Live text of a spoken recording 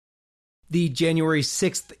The January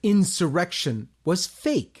 6th insurrection was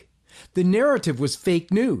fake. The narrative was fake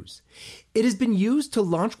news. It has been used to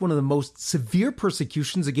launch one of the most severe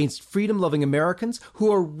persecutions against freedom-loving Americans who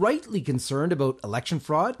are rightly concerned about election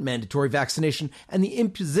fraud, mandatory vaccination, and the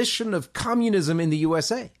imposition of communism in the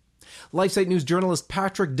USA. LifeSite News journalist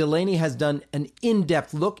Patrick Delaney has done an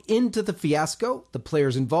in-depth look into the fiasco, the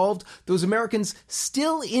players involved, those Americans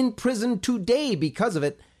still in prison today because of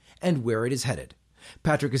it, and where it is headed.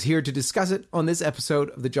 Patrick is here to discuss it on this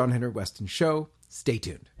episode of the John Henry Weston Show. Stay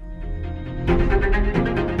tuned.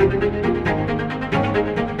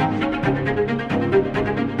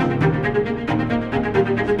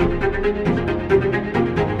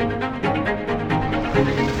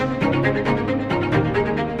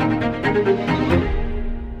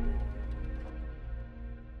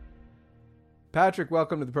 Patrick,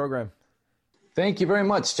 welcome to the program. Thank you very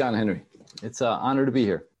much, John Henry. It's an honor to be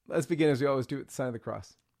here. Let's begin as we always do at the sign of the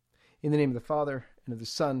cross. In the name of the Father, and of the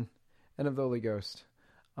Son, and of the Holy Ghost.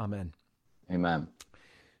 Amen. Amen.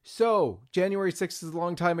 So, January 6th is a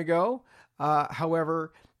long time ago.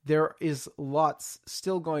 However, there is lots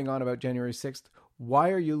still going on about January 6th. Why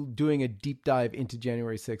are you doing a deep dive into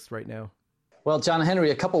January 6th right now? Well, John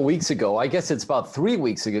Henry, a couple weeks ago, I guess it's about 3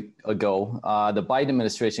 weeks ago, the Biden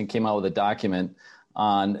administration came out with a document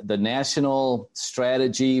on the national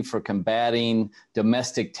strategy for combating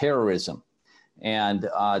domestic terrorism. And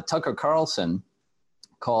Tucker Carlson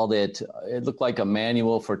called it looked like a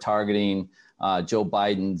manual for targeting Joe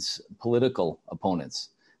Biden's political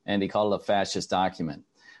opponents. And he called it a fascist document.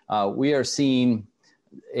 We are seeing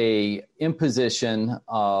a imposition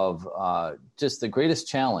of just the greatest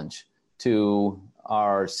challenge to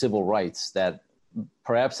our civil rights that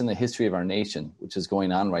perhaps in the history of our nation, which is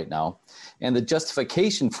going on right now. And the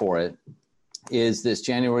justification for it is this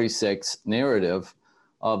January 6th narrative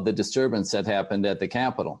of the disturbance that happened at the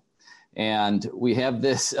Capitol. And we have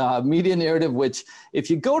this media narrative, which if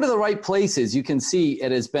you go to the right places, you can see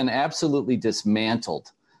it has been absolutely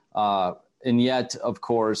dismantled. And yet, of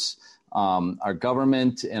course, our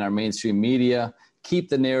government and our mainstream media keep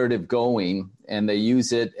the narrative going, and they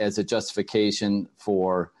use it as a justification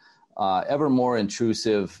for ever more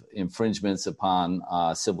intrusive infringements upon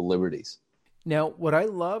civil liberties. Now, what I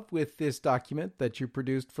love with this document that you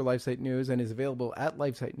produced for LifeSite News and is available at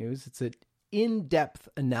LifeSite News, it's an in-depth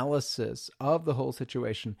analysis of the whole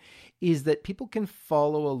situation, is that people can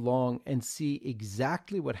follow along and see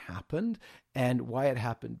exactly what happened and why it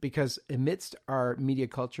happened. Because amidst our media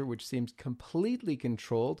culture, which seems completely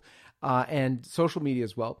controlled, and social media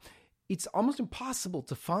as well, it's almost impossible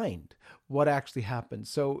to find what actually happened.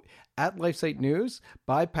 So at LifeSite News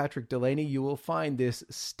by Patrick Delaney, you will find this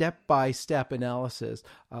step-by-step analysis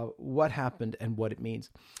of what happened and what it means.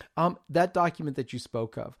 That document that you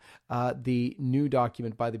spoke of, the new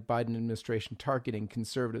document by the Biden administration targeting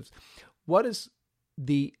conservatives, what is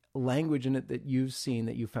the language in it that you've seen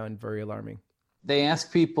that you found very alarming? They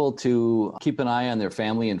ask people to keep an eye on their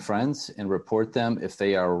family and friends and report them if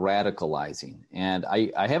they are radicalizing. And I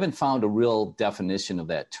haven't found a real definition of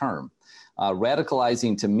that term.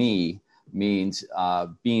 Radicalizing to me means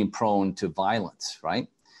being prone to violence, right?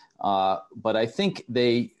 But I think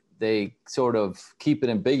they sort of keep it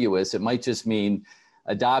ambiguous. It might just mean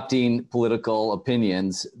adopting political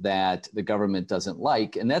opinions that the government doesn't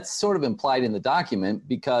like. And that's sort of implied in the document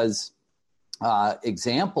because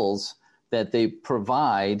examples that they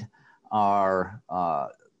provide are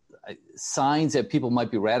signs that people might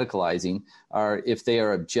be radicalizing are if they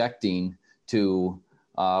are objecting to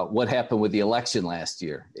what happened with the election last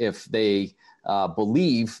year, if they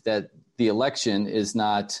believe that the election is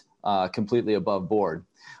not completely above board,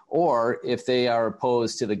 or if they are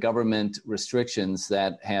opposed to the government restrictions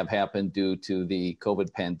that have happened due to the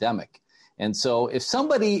COVID pandemic. And so if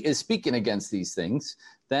somebody is speaking against these things,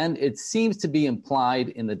 then it seems to be implied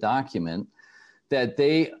in the document that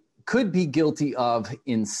they could be guilty of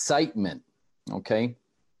incitement, okay?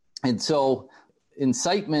 And so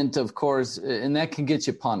incitement, of course, and that can get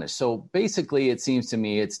you punished. So basically, it seems to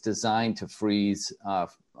me it's designed to freeze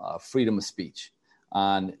freedom of speech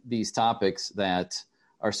on these topics that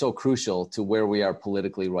are so crucial to where we are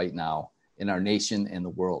politically right now in our nation and the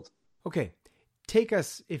world. Okay. Take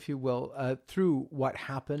us, if you will, through what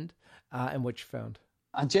happened and what you found.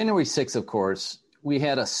 On January 6th, of course, we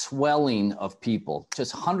had a swelling of people,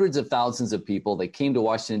 just hundreds of thousands of people that came to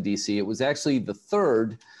Washington, D.C. It was actually the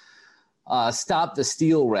third Stop the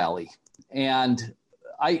Steal rally. And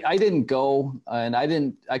I didn't go, and I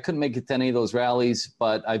couldn't make it to any of those rallies,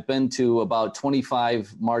 but I've been to about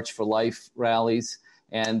 25 March for Life rallies.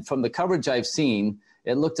 And from the coverage I've seen,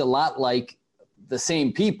 it looked a lot like the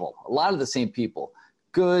same people, a lot of the same people,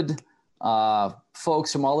 good,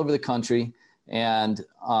 folks from all over the country. And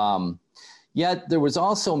yet there was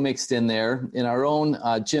also mixed in there, in our own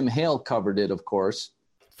Jim Hale covered it, of course.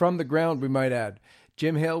 From the ground, we might add.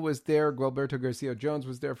 Jim Hale was there. Gualberto Garcia-Jones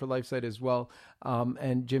was there for LifeSite as well.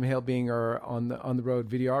 And Jim Hale, being our on the road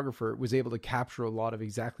videographer, was able to capture a lot of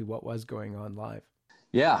exactly what was going on live.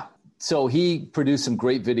 Yeah. So he produced some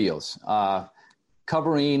great videos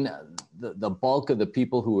covering the bulk of the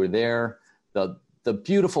people who were there, the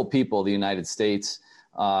beautiful people of the United States,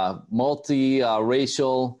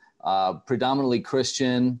 multi-racial, predominantly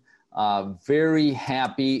Christian, very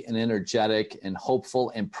happy and energetic and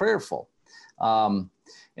hopeful and prayerful.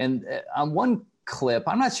 And on one clip,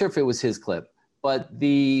 I'm not sure if it was his clip, but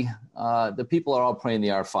the people are all praying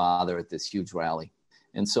the Our Father at this huge rally.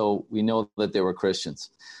 And so we know that they were Christians.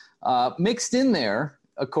 Mixed in there,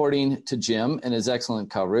 according to Jim and his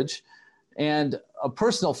excellent coverage, and a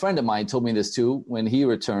personal friend of mine told me this too when he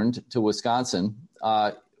returned to Wisconsin,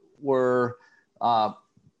 were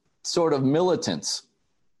sort of militants,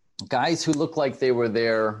 guys who looked like they were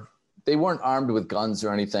there. They weren't armed with guns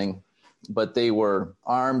or anything, but they were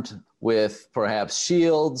armed with perhaps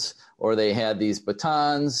shields, or they had these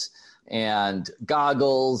batons and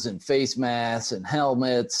goggles and face masks and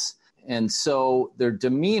helmets. And so their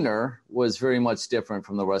demeanor was very much different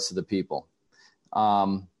from the rest of the people.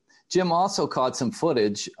 Jim also caught some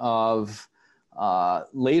footage of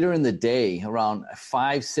later in the day, around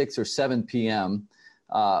 5, 6, or 7 p.m.,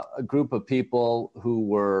 a group of people who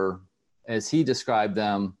were, as he described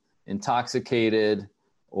them, intoxicated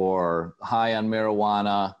or high on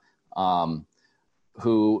marijuana,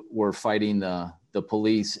 who were fighting the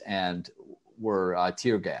police and were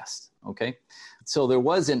tear gassed. Okay. So there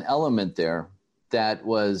was an element there that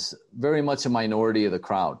was very much a minority of the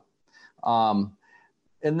crowd.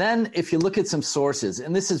 And then if you look at some sources,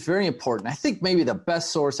 and this is very important, I think maybe the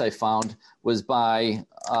best source I found was by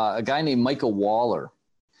a guy named Michael Waller.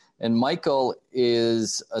 And Michael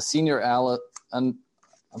is a senior analyst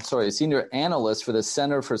for the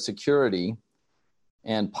Center for Security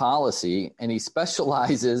and Policy, and he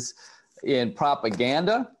specializes in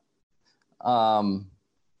propaganda,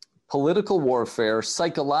 political warfare,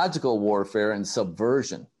 psychological warfare, and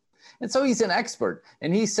subversion. And so he's an expert.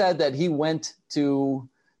 And he said that he went to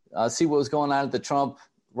see what was going on at the Trump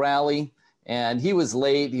rally, and he was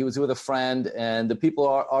late. He was with a friend, and the people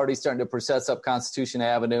are already starting to process up Constitution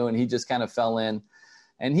Avenue, and he just kind of fell in.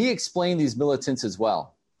 And he explained these militants as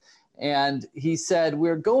well. And he said,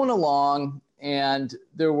 we're going along, and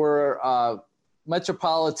there were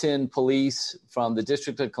Metropolitan Police from the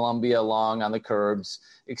District of Columbia along on the curbs,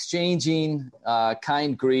 exchanging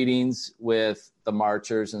kind greetings with the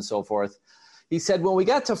marchers and so forth. He said, when we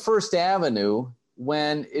got to First Avenue,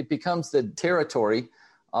 when it becomes the territory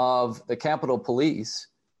of the Capitol Police,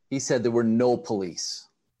 he said there were no police.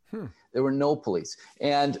 There were no police.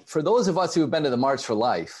 And for those of us who have been to the March for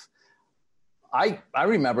Life, I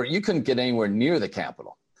remember you couldn't get anywhere near the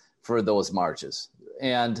Capitol for those marches.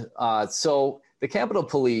 And so the Capitol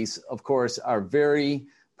Police, of course, are very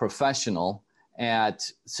professional at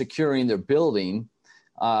securing their building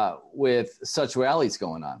with such rallies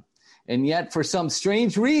going on. And yet, for some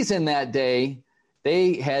strange reason that day,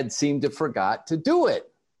 they had seemed to forgot to do it.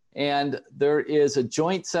 And there is a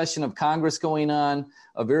joint session of Congress going on,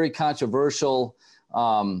 a very controversial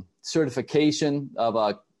certification of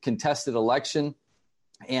a contested election,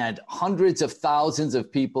 and hundreds of thousands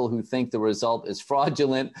of people who think the result is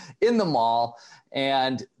fraudulent in the mall,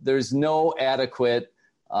 and there's no adequate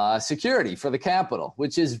security for the Capitol,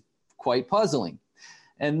 which is quite puzzling.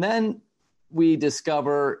 And then we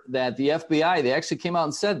discover that the FBI, they actually came out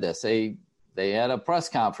and said this. They had a press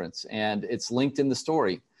conference, and it's linked in the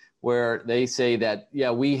story, where they say that,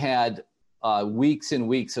 yeah, we had weeks and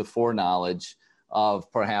weeks of foreknowledge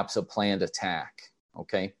of perhaps a planned attack,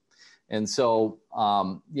 okay? And so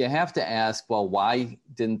you have to ask, well, why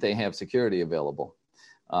didn't they have security available?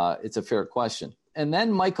 It's a fair question. And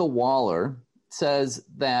then Michael Waller says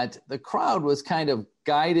that the crowd was kind of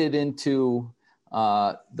guided into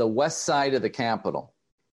the west side of the Capitol.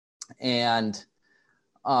 And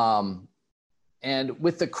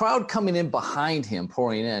with the crowd coming in behind him,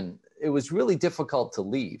 pouring in, it was really difficult to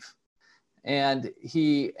leave. And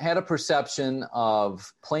he had a perception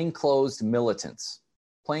of plainclothes militants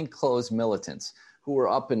who were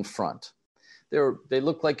up in front. They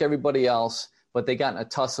looked like everybody else, but they got in a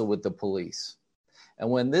tussle with the police. And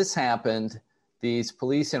when this happened, these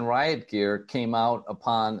police in riot gear came out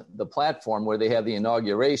upon the platform where they have the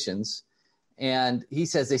inaugurations. And he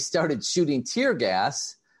says they started shooting tear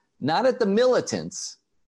gas, not at the militants,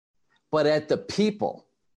 but at the people.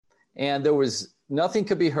 And there was nothing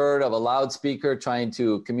could be heard of a loudspeaker trying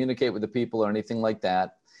to communicate with the people or anything like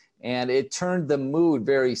that. And it turned the mood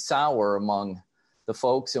very sour among the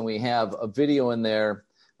folks. And we have a video in there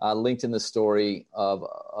linked in the story of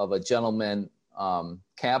a gentleman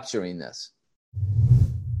capturing this.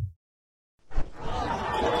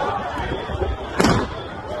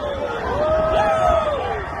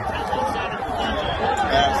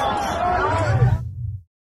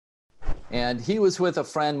 And he was with a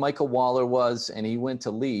friend, Michael Waller was, and he went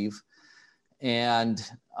to leave. And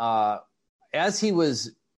as he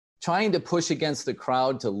was trying to push against the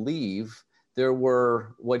crowd to leave, there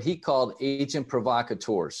were what he called agent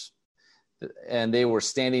provocateurs. And they were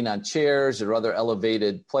standing on chairs or other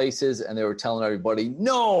elevated places, and they were telling everybody,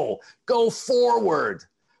 no, go forward,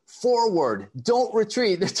 don't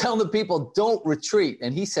retreat. They're telling the people, don't retreat.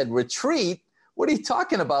 And he said, retreat? What are you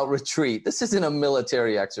talking about, retreat? This isn't a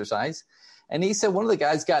military exercise. And he said one of the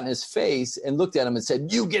guys got in his face and looked at him and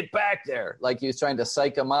said, you get back there, like he was trying to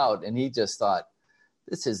psych him out. And he just thought,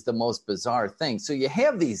 this is the most bizarre thing. So you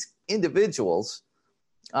have these individuals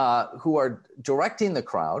who are directing the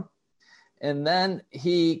crowd. And then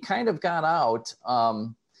he kind of got out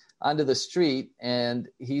onto the street, and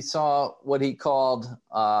he saw what he called,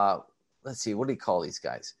 what did he call these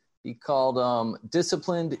guys? He called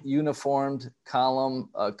disciplined, uniformed column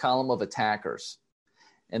of attackers.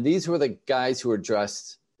 And these were the guys who were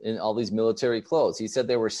dressed in all these military clothes. He said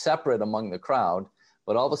they were separate among the crowd,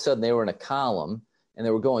 but all of a sudden they were in a column, and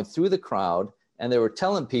they were going through the crowd, and they were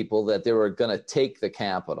telling people that they were going to take the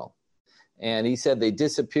Capitol. And he said they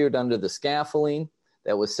disappeared under the scaffolding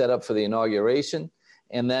that was set up for the inauguration,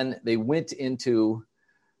 and then they went into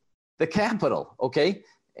the Capitol, okay?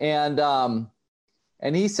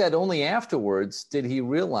 And he said only afterwards did he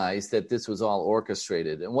realize that this was all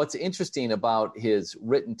orchestrated. And what's interesting about his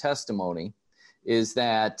written testimony is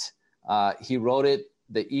that he wrote it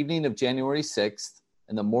the evening of January 6th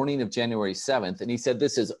and the morning of January 7th. And he said,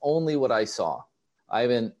 this is only what I saw. I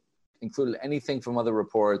haven't included anything from other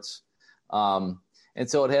reports. And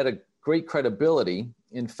so it had a great credibility.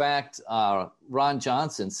 In fact, Senator Ron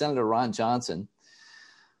Johnson,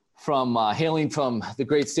 hailing from the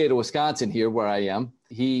great state of Wisconsin here where I am,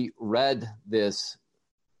 he read this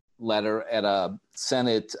letter at a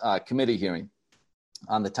Senate committee hearing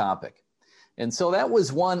on the topic. And so that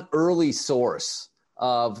was one early source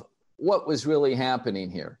of what was really happening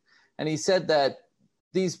here. And he said that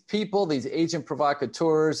these people, these agent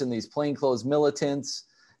provocateurs and these plainclothes militants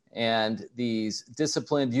and these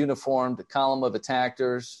disciplined, uniformed column of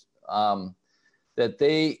attackers, that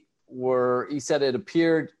they were, he said it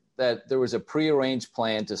appeared that there was a prearranged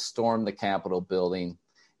plan to storm the Capitol building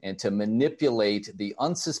and to manipulate the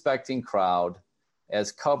unsuspecting crowd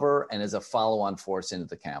as cover and as a follow-on force into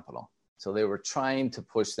the Capitol. So they were trying to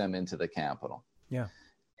push them into the Capitol. Yeah.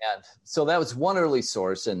 And so that was one early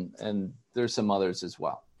source, and there's some others as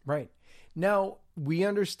well. Right. Now, we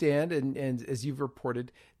understand, and as you've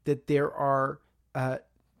reported, that there are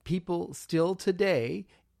people still today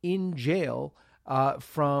in jail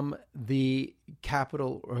from the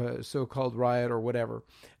Capitol so-called riot or whatever,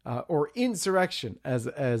 or insurrection, as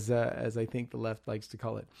I think the left likes to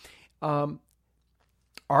call it.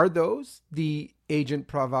 Are those the agent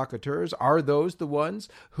provocateurs? Are those the ones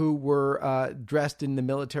who were dressed in the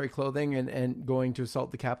military clothing and going to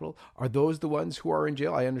assault the Capitol? Are those the ones who are in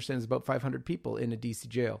jail? I understand there's about 500 people in a DC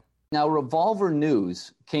jail. Now, Revolver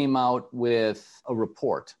News came out with a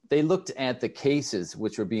report. They looked at the cases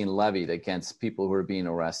which were being levied against people who were being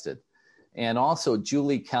arrested. And also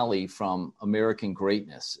Julie Kelly from American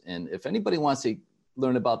Greatness. And if anybody wants to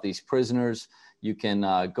learn about these prisoners, you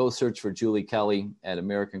can go search for Julie Kelly at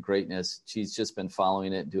American Greatness. She's just been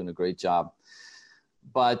following it, doing a great job.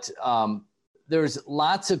 But there's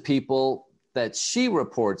lots of people that she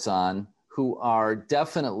reports on who are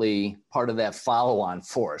definitely part of that follow-on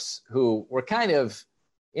force, who were kind of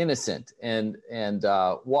innocent and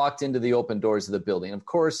walked into the open doors of the building. Of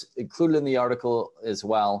course, included in the article as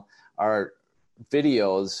well are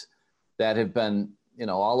videos that have been,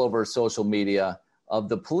 all over social media of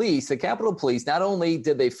the police, the Capitol Police. Not only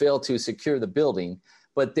did they fail to secure the building,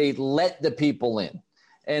 but they let the people in.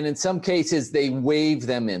 And in some cases, they waved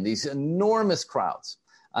them in, these enormous crowds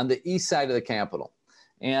on the east side of the Capitol.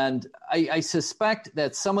 And I suspect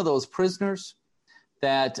that some of those prisoners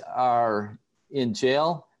that are in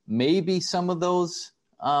jail may be some of those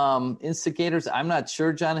instigators. I'm not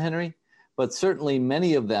sure, John Henry, but certainly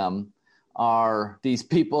many of them are these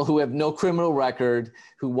people who have no criminal record,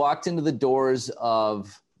 who walked into the doors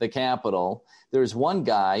of the Capitol. There's one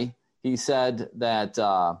guy, he said that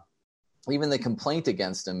even the complaint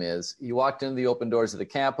against him is he walked into the open doors of the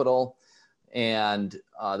Capitol and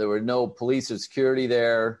there were no police or security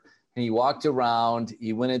there. And he walked around.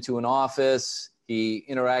 He went into an office. He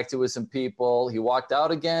interacted with some people. He walked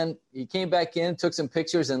out again. He came back in, took some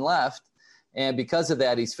pictures, and left. And because of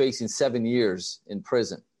that, he's facing 7 years in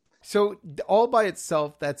prison. So all by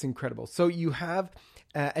itself, that's incredible. So you have,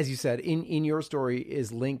 as you said, in your story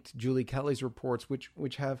is linked Julie Kelly's reports,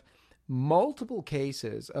 which have multiple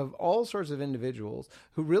cases of all sorts of individuals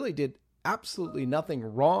who really did absolutely nothing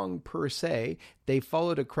wrong per se. They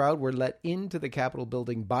followed a crowd, were let into the Capitol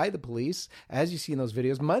building by the police, as you see in those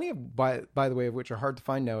videos, many of, by the way, of which are hard to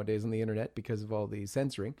find nowadays on the internet because of all the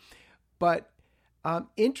censoring. But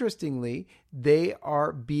interestingly, they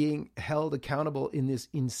are being held accountable in this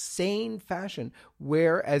insane fashion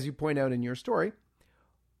where, as you point out in your story,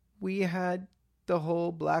 we had the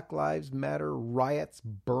whole Black Lives Matter riots,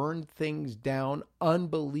 burned things down,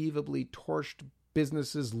 unbelievably torched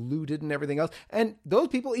businesses, looted and everything else. And those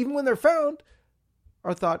people, even when they're found,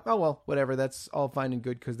 are thought, oh, well, whatever, that's all fine and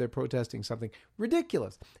good because they're protesting something.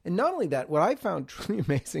 Ridiculous. And not only that, what I found truly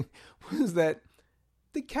amazing was that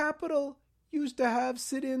the Capitol used to have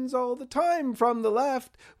sit-ins all the time from the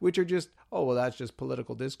left, which are just, oh, well, that's just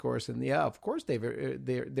political discourse. And yeah, of course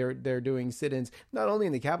they're doing sit-ins, not only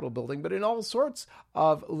in the Capitol building, but in all sorts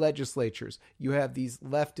of legislatures. You have these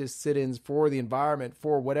leftist sit-ins for the environment,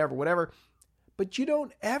 for whatever. But you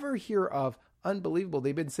don't ever hear of, unbelievable,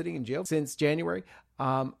 they've been sitting in jail since January,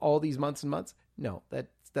 all these months and months. No,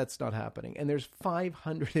 that's not happening. And there's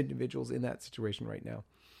 500 individuals in that situation right now.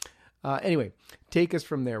 Anyway, take us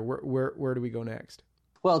from there. Where do we go next?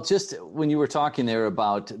 Well, just when you were talking there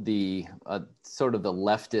about the sort of the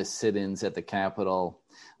leftist sit-ins at the Capitol,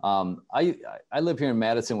 I live here in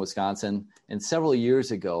Madison, Wisconsin, and several years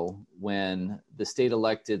ago when the state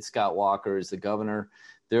elected Scott Walker as the governor,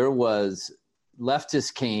 there was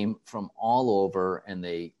leftists came from all over and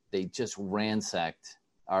they just ransacked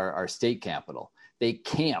our state capitol. They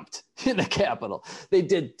camped in the Capitol. They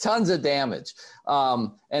did tons of damage.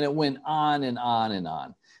 And it went on and on and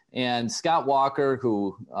on. And Scott Walker,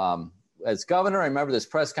 who, as governor, I remember this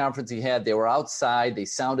press conference he had, they were outside. They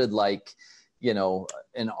sounded like,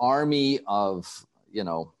 an army of,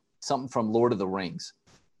 something from Lord of the Rings.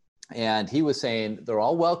 And he was saying, they're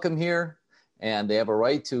all welcome here and they have a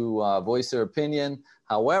right to voice their opinion.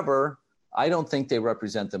 However, I don't think they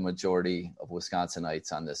represent the majority of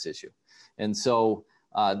Wisconsinites on this issue. And so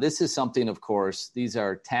this is something, of course, these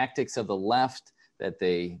are tactics of the left that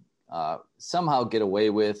they somehow get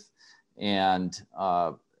away with. And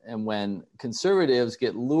when conservatives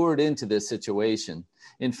get lured into this situation,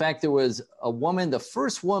 in fact, there was a woman, the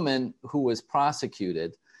first woman who was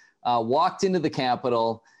prosecuted, walked into the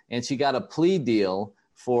Capitol and she got a plea deal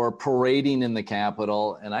for parading in the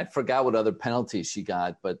Capitol. And I forgot what other penalties she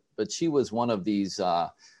got, but she was one of these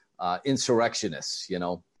insurrectionists,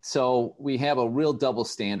 So we have a real double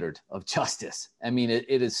standard of justice. I mean, it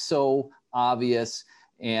is so obvious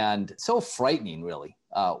and so frightening, really,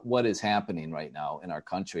 what is happening right now in our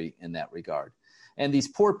country in that regard. And these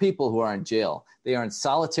poor people who are in jail, they are in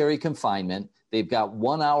solitary confinement. They've got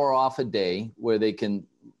 1 hour off a day where they can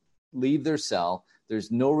leave their cell.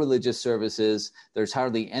 There's no religious services. There's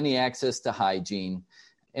hardly any access to hygiene.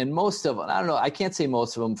 And most of them, I don't know, I can't say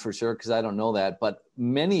most of them for sure because I don't know that, but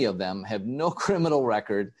many of them have no criminal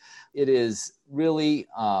record. It is really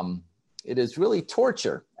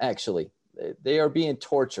torture, actually. They are being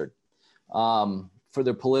tortured for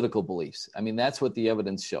their political beliefs. I mean, that's what the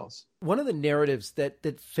evidence shows. One of the narratives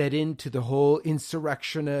that fed into the whole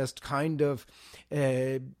insurrectionist kind of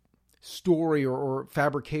story or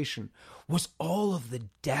fabrication was all of the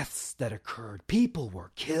deaths that occurred. People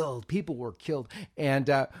were killed. And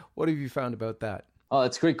what have you found about that? Oh,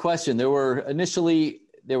 that's a great question. They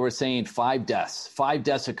were saying 5 deaths. 5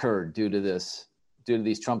 deaths occurred due to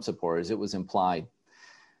these Trump supporters. It was implied.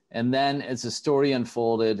 And then as the story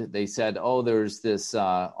unfolded, they said, oh, there's this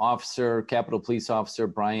officer, Capitol Police Officer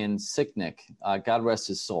Brian Sicknick. God rest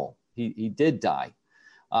his soul. He did die.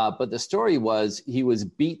 But the story was he was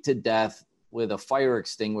beat to death with a fire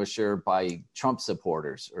extinguisher by Trump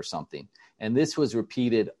supporters or something. And this was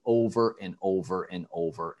repeated over and over and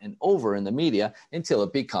over and over in the media until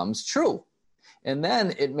it becomes true. And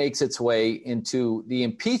then it makes its way into the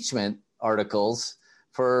impeachment articles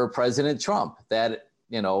for President Trump that,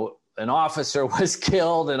 an officer was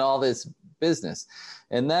killed and all this business.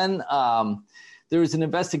 And then there was an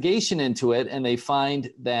investigation into it and they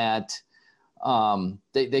find that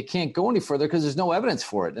they can't go any further because there's no evidence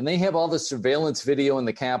for it. And they have all the surveillance video in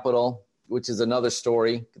the Capitol, which is another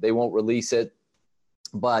story. They won't release it.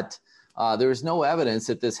 But there is no evidence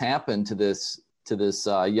that this happened to this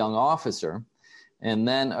young officer. And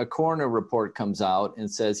then a coroner report comes out and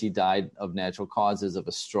says he died of natural causes of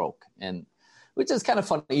a stroke, and which is kind of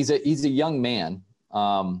funny. He's a young man.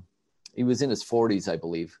 He was in his 40s, I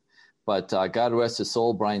believe. But God rest his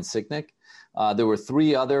soul, Brian Sicknick. There were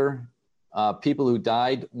 3 other people who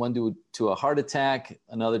died, one due to a heart attack,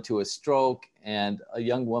 another to a stroke, and a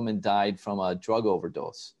young woman died from a drug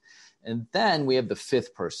overdose. And then we have the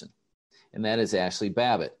 5th person, and that is Ashley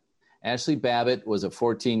Babbitt. Ashley Babbitt was a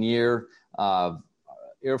 14-year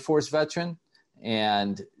Air Force veteran,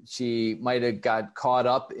 and she might have got caught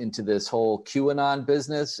up into this whole QAnon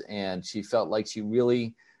business, and she felt like she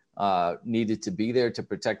really needed to be there to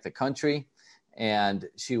protect the country. And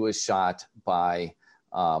she was shot by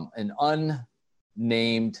an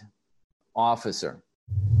unnamed officer.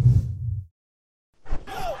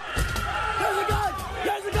 There's a gun!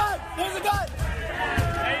 There's a gun! There's a gun!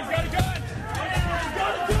 Hey, he's got a gun! He's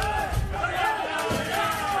got a gun!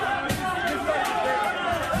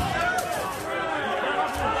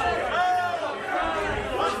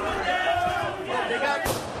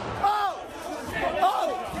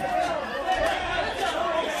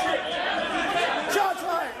 Shots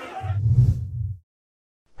fired!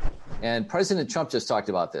 And President Trump just talked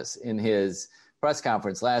about this in his press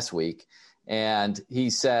conference last week. And he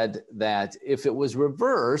said that if it was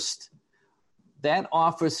reversed, that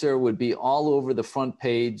officer would be all over the front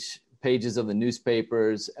pages of the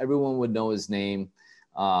newspapers. Everyone would know his name.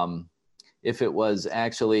 If it was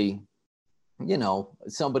actually,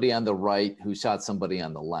 somebody on the right who shot somebody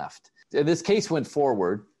on the left. This case went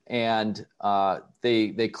forward, and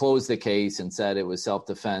they closed the case and said it was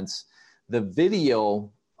self-defense. The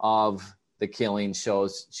video of the killing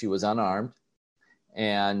shows she was unarmed,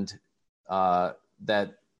 and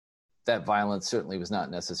that violence certainly was not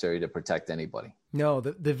necessary to protect anybody. No,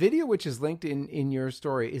 the video, which is linked in your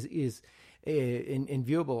story, is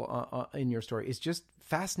viewable in your story, is just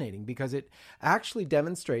fascinating because it actually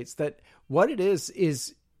demonstrates that what it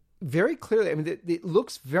is very clearly. I mean, it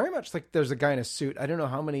looks very much like there's a guy in a suit. I don't know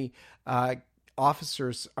how many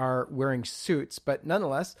officers are wearing suits, but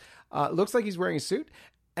nonetheless, it looks like he's wearing a suit.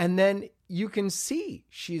 And then you can see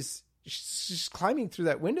she's climbing through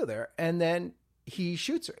that window there, and then he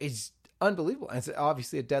shoots her. It's unbelievable. And it's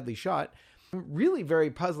obviously a deadly shot. Really very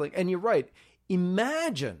puzzling. And you're right.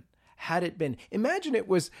 Imagine it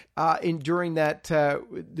was during that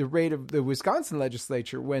the raid of the Wisconsin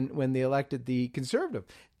legislature when they elected the conservative,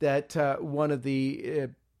 that one of the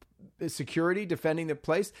security defending the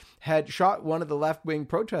place had shot one of the left-wing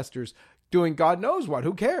protesters doing God knows what.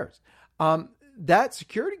 Who cares? That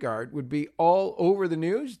security guard would be all over the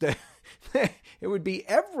news. It would be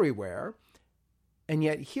everywhere. And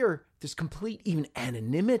yet here, there's complete even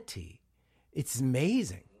anonymity. It's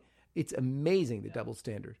amazing. It's amazing, the double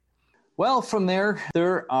standard. Well, from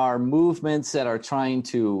there are movements that are trying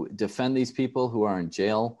to defend these people who are in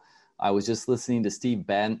jail. I was just listening to Steve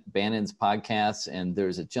Bannon's podcast, and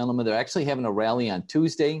there's a gentleman. They're actually having a rally on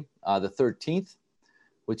Tuesday, the 13th,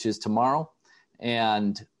 which is tomorrow.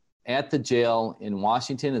 And at the jail in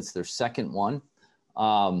Washington, it's their second one.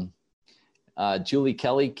 Julie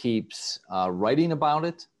Kelly keeps writing about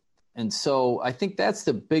it. And so I think that's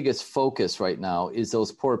the biggest focus right now is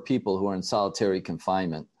those poor people who are in solitary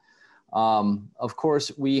confinement. Of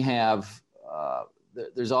course, we have,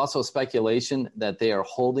 there's also speculation that they are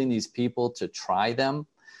holding these people to try them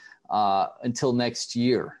until next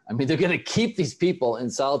year. I mean, they're going to keep these people in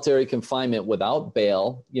solitary confinement without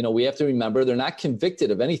bail. We have to remember they're not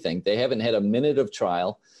convicted of anything. They haven't had a minute of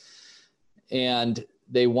trial, and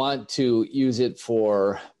they want to use it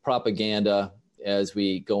for propaganda as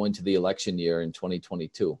we go into the election year in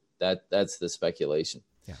 2022. That's the speculation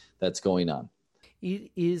that's going on.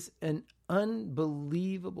 It is an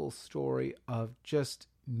unbelievable story of just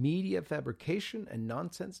media fabrication and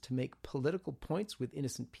nonsense to make political points with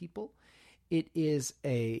innocent people. It is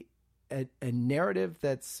a narrative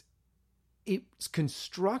it's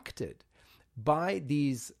constructed by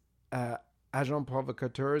these agents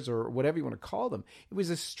provocateurs, or whatever you want to call them. It was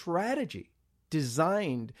a strategy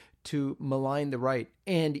designed to malign the right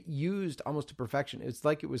and used almost to perfection. It's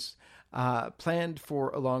like it was planned for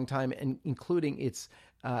a long time, and including its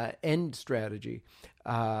end strategy.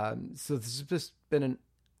 So this has just been an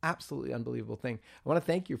absolutely unbelievable thing. I want to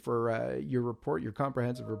thank you for your report, your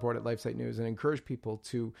comprehensive report at LifeSite News, and encourage people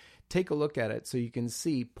to take a look at it so you can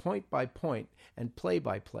see point by point and play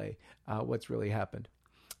by play what's really happened.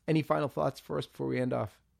 Any final thoughts for us before we end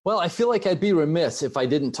off? Well, I feel like I'd be remiss if I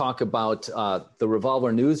didn't talk about the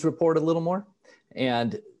Revolver News report a little more.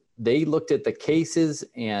 And they looked at the cases,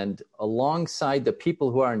 and alongside the people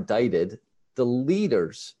who are indicted, the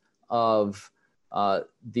leaders of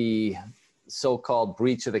the so-called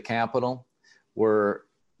breach of the Capitol were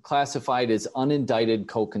classified as unindicted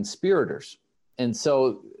co-conspirators. And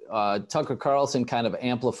so Tucker Carlson kind of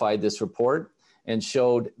amplified this report and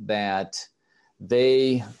showed that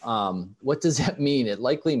they, what does that mean? It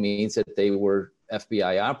likely means that they were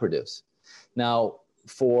FBI operatives. Now,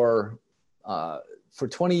 for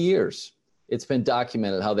 20 years, it's been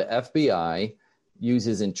documented how the FBI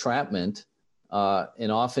uses entrapment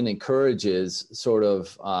and often encourages sort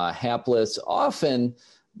of hapless, often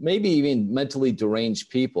maybe even mentally deranged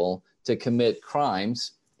people to commit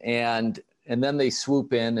crimes, and then they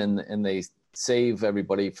swoop in and they save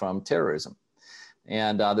everybody from terrorism.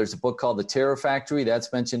 And there's a book called The Terror Factory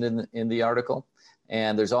that's mentioned in the article.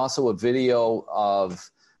 And there's also a video of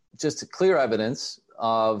just clear evidence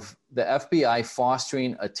of the FBI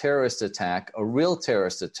fostering a terrorist attack, a real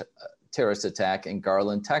terrorist attack in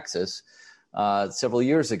Garland, Texas, several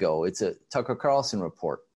years ago. It's a Tucker Carlson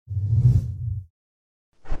report.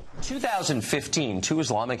 2015, two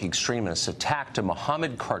Islamic extremists attacked a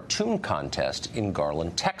Muhammad cartoon contest in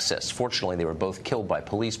Garland, Texas. Fortunately, they were both killed by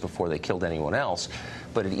police before they killed anyone else.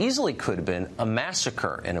 But it easily could have been a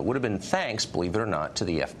massacre, and it would have been thanks, believe it or not, to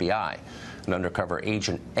the FBI. An undercover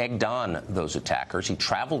agent egged on those attackers. He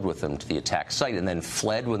traveled with them to the attack site and then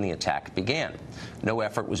fled when the attack began. No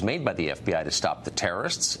effort was made by the FBI to stop the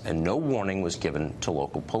terrorists, and no warning was given to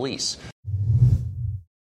local police.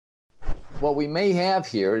 What we may have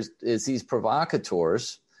here is these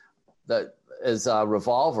provocateurs that, as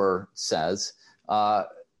Revolver says,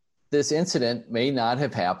 this incident may not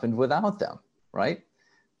have happened without them, right?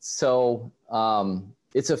 So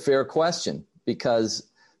it's a fair question, because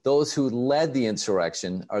those who led the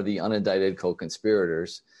insurrection are the unindicted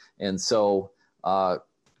co-conspirators. And so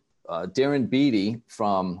Darren Beatty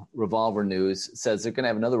from Revolver News says they're going to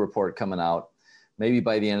have another report coming out, maybe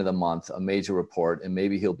by the end of the month, a major report, and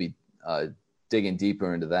maybe he'll be digging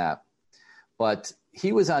deeper into that. But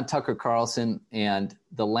he was on Tucker Carlson, and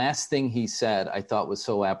the last thing he said I thought was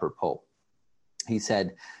so apropos. He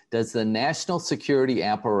said, "Does the national security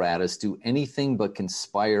apparatus do anything but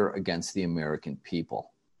conspire against the American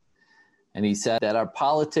people?" And he said that our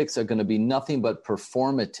politics are going to be nothing but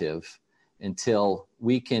performative until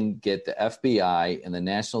we can get the FBI and the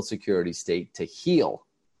national security state to heal.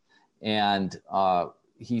 And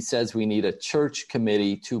he says we need a church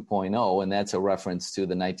committee 2.0, and that's a reference to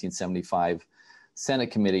the 1975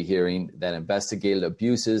 Senate committee hearing that investigated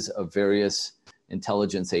abuses of various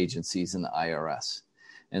intelligence agencies in the IRS.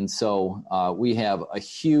 And so we have a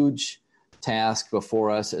huge task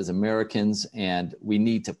before us as Americans, and we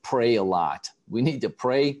need to pray a lot. We need to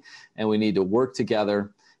pray, and we need to work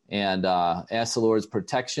together and ask the Lord's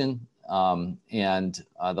protection and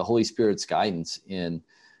the Holy Spirit's guidance in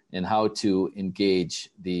how to engage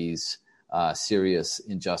these serious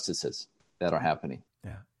injustices that are happening.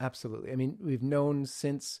 Yeah, absolutely. I mean, we've known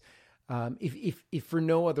since, if for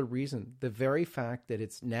no other reason, the very fact that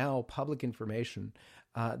it's now public information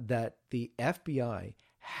that the FBI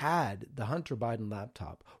had the Hunter Biden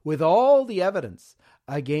laptop with all the evidence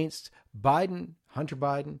against Biden, Hunter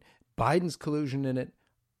Biden, Biden's collusion in it,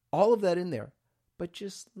 all of that in there, but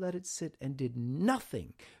just let it sit and did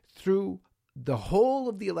nothing through the whole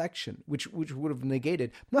of the election, which would have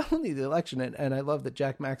negated not only the election, and I love that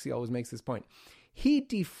Jack Maxey always makes this point. He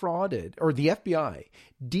defrauded, or the FBI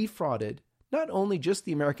defrauded, not only just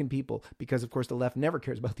the American people, because of course the left never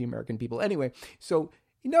cares about the American people anyway. So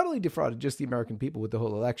he not only defrauded just the American people with the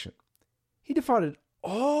whole election, he defrauded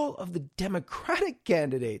all of the Democratic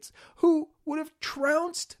candidates who would have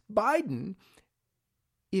trounced Biden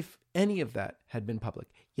if any of that had been public.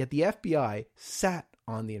 Yet the FBI sat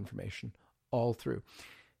on the information all through.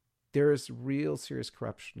 There is real serious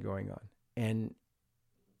corruption going on. And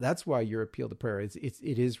that's why your appeal to prayer it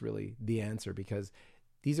is really the answer, because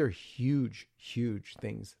these are huge, huge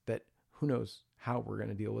things that who knows how we're going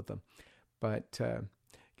to deal with them. But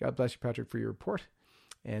God bless you, Patrick, for your report.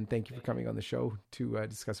 And thank you for coming on the show to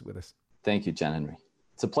discuss it with us. Thank you, John Henry.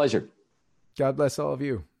 It's a pleasure. God bless all of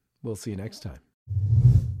you. We'll see you next time.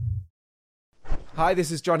 Hi,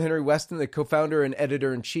 this is John Henry Weston, the co-founder and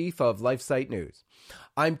editor-in-chief of LifeSite News.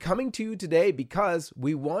 I'm coming to you today because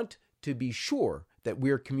we want to be sure that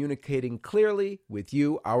we're communicating clearly with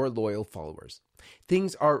you, our loyal followers.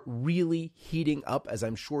 Things are really heating up, as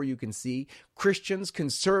I'm sure you can see. Christians,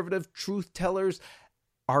 conservative truth tellers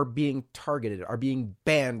are being targeted, are being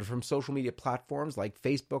banned from social media platforms like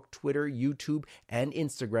Facebook, Twitter, YouTube, and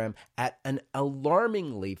Instagram at an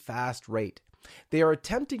alarmingly fast rate. They are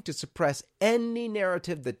attempting to suppress any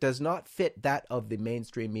narrative that does not fit that of the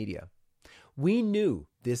mainstream media. We knew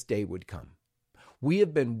this day would come. We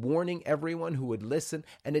have been warning everyone who would listen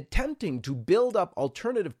and attempting to build up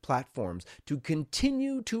alternative platforms to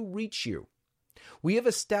continue to reach you. We have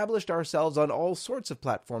established ourselves on all sorts of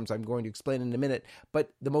platforms I'm going to explain in a minute,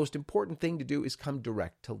 but the most important thing to do is come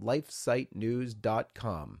direct to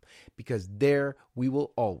lifesitenews.com, because there we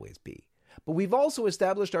will always be. But we've also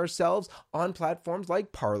established ourselves on platforms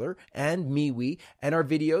like Parler and MeWe, and our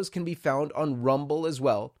videos can be found on Rumble as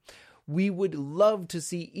well. We would love to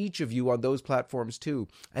see each of you on those platforms too,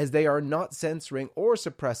 as they are not censoring or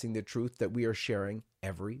suppressing the truth that we are sharing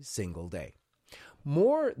every single day.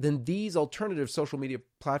 More than these alternative social media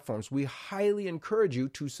platforms, we highly encourage you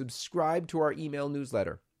to subscribe to our email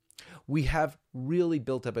newsletter. We have really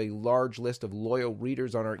built up a large list of loyal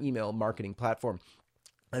readers on our email marketing platform,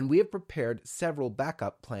 and we have prepared several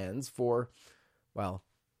backup plans for, well,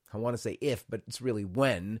 I want to say if, but it's really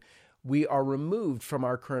when, we are removed from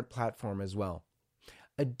our current platform as well.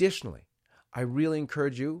 Additionally, I really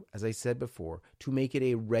encourage you, as I said before, to make it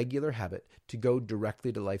a regular habit to go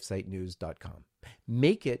directly to lifesitenews.com.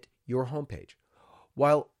 Make it your homepage.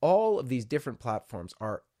 While all of these different platforms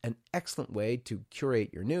are an excellent way to curate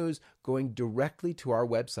your news, going directly to our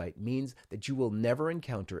website means that you will never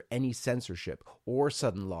encounter any censorship or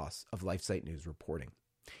sudden loss of LifeSite News reporting.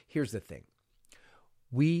 Here's the thing.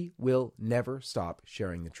 We will never stop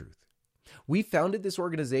sharing the truth. We founded this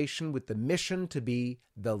organization with the mission to be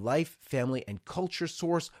the life, family, and culture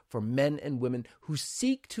source for men and women who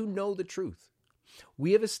seek to know the truth.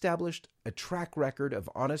 We have established a track record of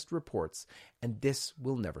honest reports, and this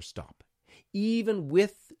will never stop, even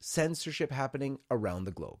with censorship happening around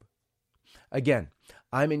the globe. Again,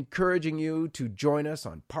 I'm encouraging you to join us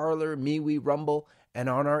on Parler, MeWe, Rumble, and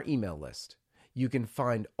on our email list. You can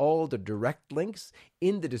find all the direct links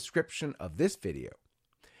in the description of this video.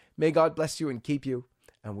 May God bless you and keep you,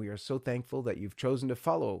 and we are so thankful that you've chosen to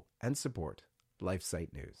follow and support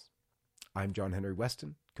LifeSite News. I'm John Henry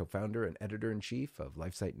Weston, co-founder and editor-in-chief of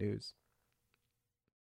LifeSite News.